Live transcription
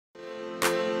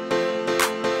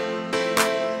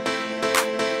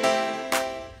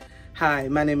Hi,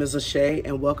 my name is Lachey,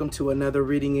 and welcome to another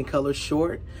Reading in Color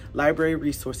Short, Library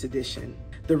Resource Edition.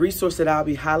 The resource that I'll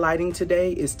be highlighting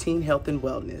today is Teen Health and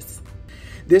Wellness.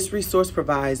 This resource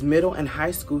provides middle and high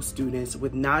school students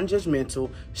with non-judgmental,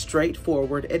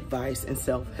 straightforward advice and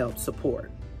self-help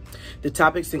support. The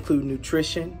topics include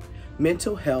nutrition,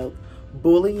 mental health,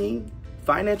 bullying,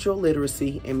 financial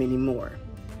literacy, and many more.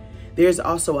 There's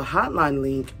also a hotline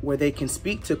link where they can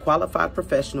speak to qualified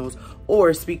professionals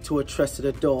or speak to a trusted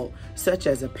adult, such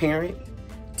as a parent,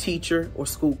 teacher, or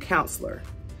school counselor.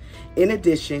 In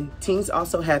addition, teens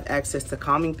also have access to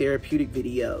calming therapeutic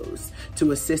videos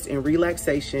to assist in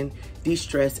relaxation,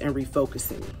 de-stress, and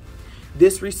refocusing.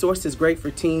 This resource is great for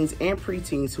teens and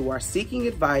preteens who are seeking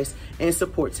advice and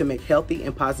support to make healthy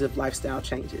and positive lifestyle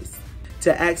changes.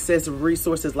 To access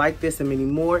resources like this and many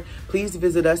more, please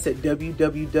visit us at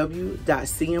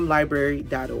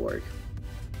www.cmlibrary.org.